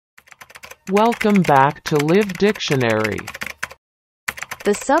Welcome back to Live Dictionary.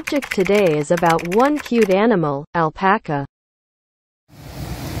 The subject today is about one cute animal, alpaca.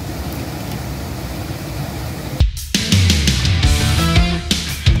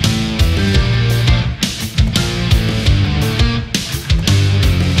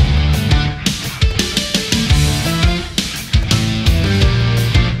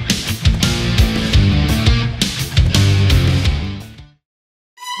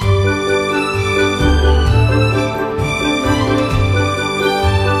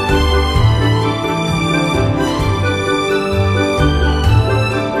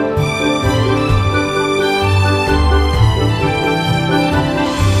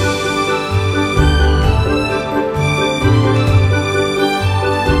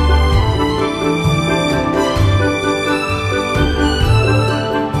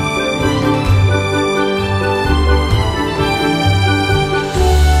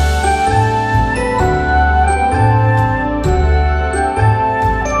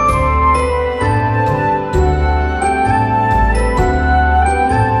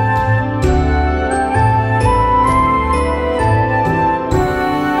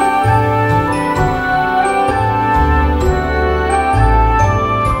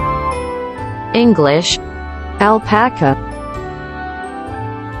 English, alpaca,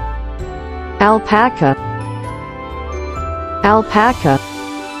 alpaca, alpaca,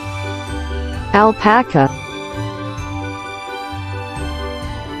 alpaca.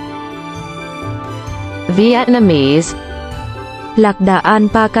 Vietnamese, LលែC Đà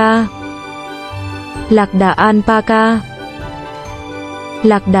ALPACA, LលែC Đà ALPACA,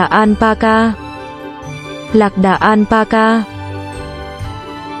 LលែC Đà ALPACA, LលែC Đà ALPACA.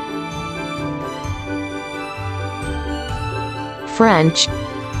 French,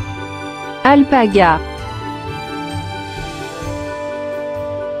 ALPAGA,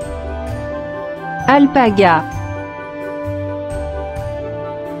 ALPAGA,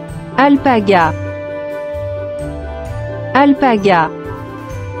 ALPAGA, ALPAGA.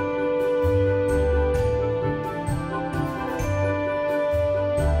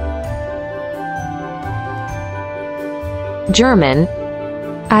 German,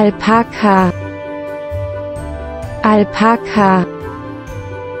 ALPAKA, ALPAKA,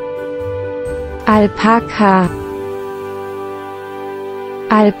 ALPAKA,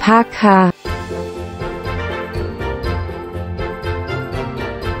 ALPAKA.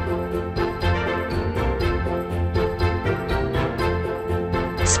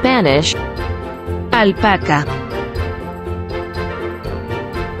 Spanish, ALPACA,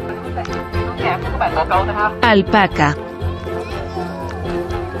 ALPACA,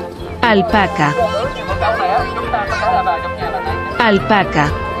 ALPACA, ALPACA.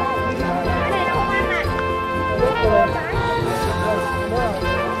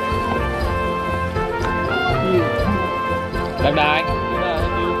 Bye bye.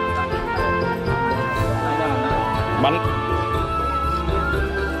 Bánh.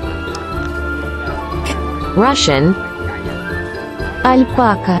 Russian,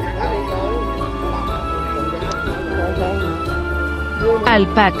 ALPAKA,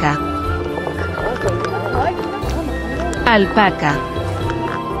 ALPAKA, ALPAKA,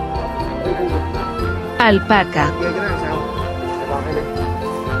 ALPAKA.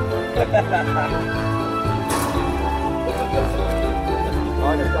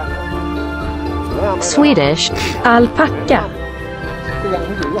 Swedish, ALPAKA,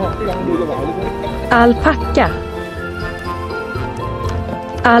 ALPAKA,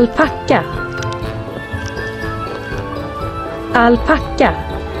 ALPAKA, ALPAKA.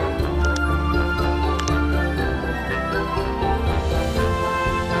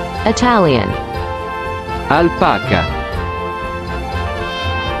 Italian, ALPACA,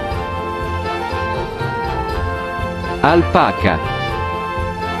 ALPACA,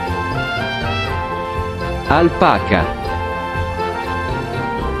 ALPACA,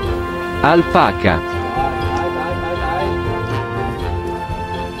 ALPACA.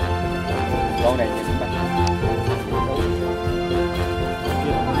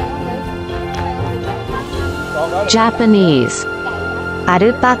 Japanese,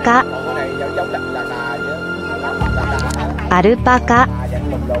 ALPAKA, ALPAKA,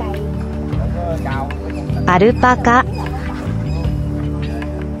 ALPAKA,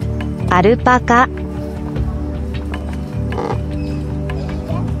 ALPAKA.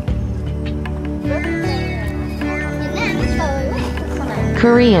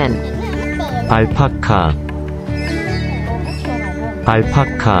 Korean, ALPACA,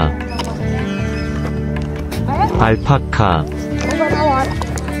 ALPACA, ALPACA,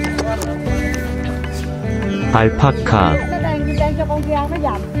 ALPACA.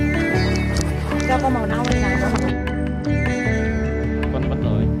 đâu có màu nâu này nè. Bánh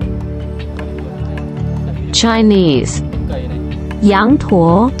rồi. Chinese. Cây này. 羊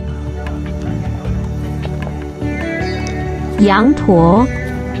驼，羊驼，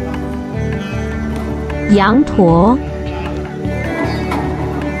羊驼，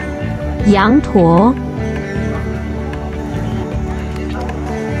羊驼。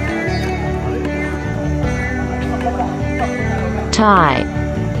Thai.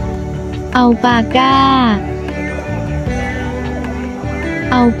 ALPAKA,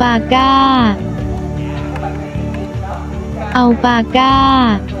 ALPAKA,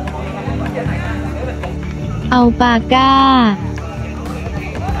 ALPAKA, ALPAKA.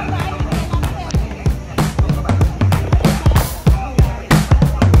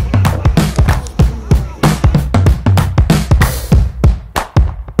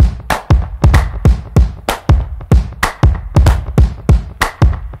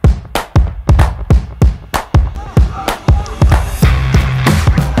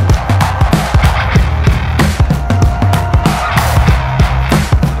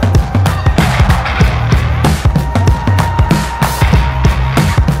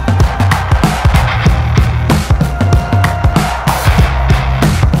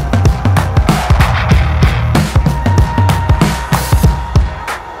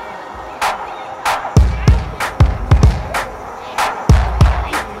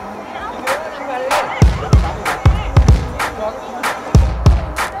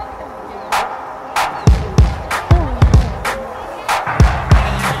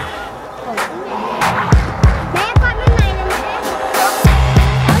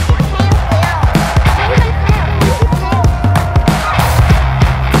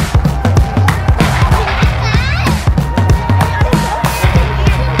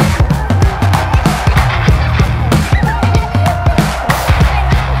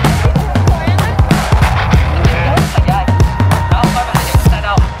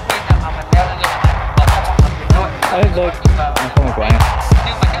 Rồi. Không phải của anh.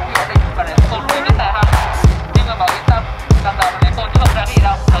 Nhưng mà chất liệu định và để tôn quý nhất là nhưng mà bảo yên tâm, lần đầu để tôn chứ không ra gì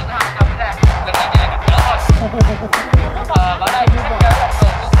đâu, thử nó không cái ra, lần này như này gặp nhớ thôi. Vào đây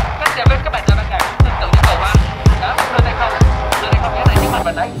cách chơi với các bạn là bạn tương tự như cầu ăn, đó, đưa tay không nhớ này trước mặt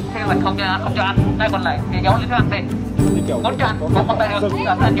mình đấy, khi mình không cho ăn, tay còn lại thì giấu lên thức ăn đi, muốn cho ăn cũng không tay được,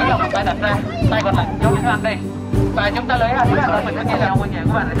 anh nhớ lòng tay đặt ra, tay còn lại giấu lên thức ăn đi, và chúng ta lấy ra rồi mình sẽ nghe là ngôi nhà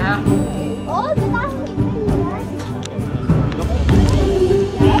của bạn này ha.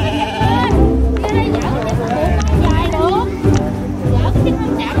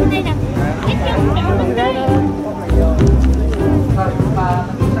 Và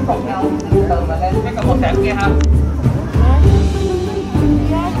mình sẽ cùng nhau từ từ mà lên cái cầu một sáng kia ha.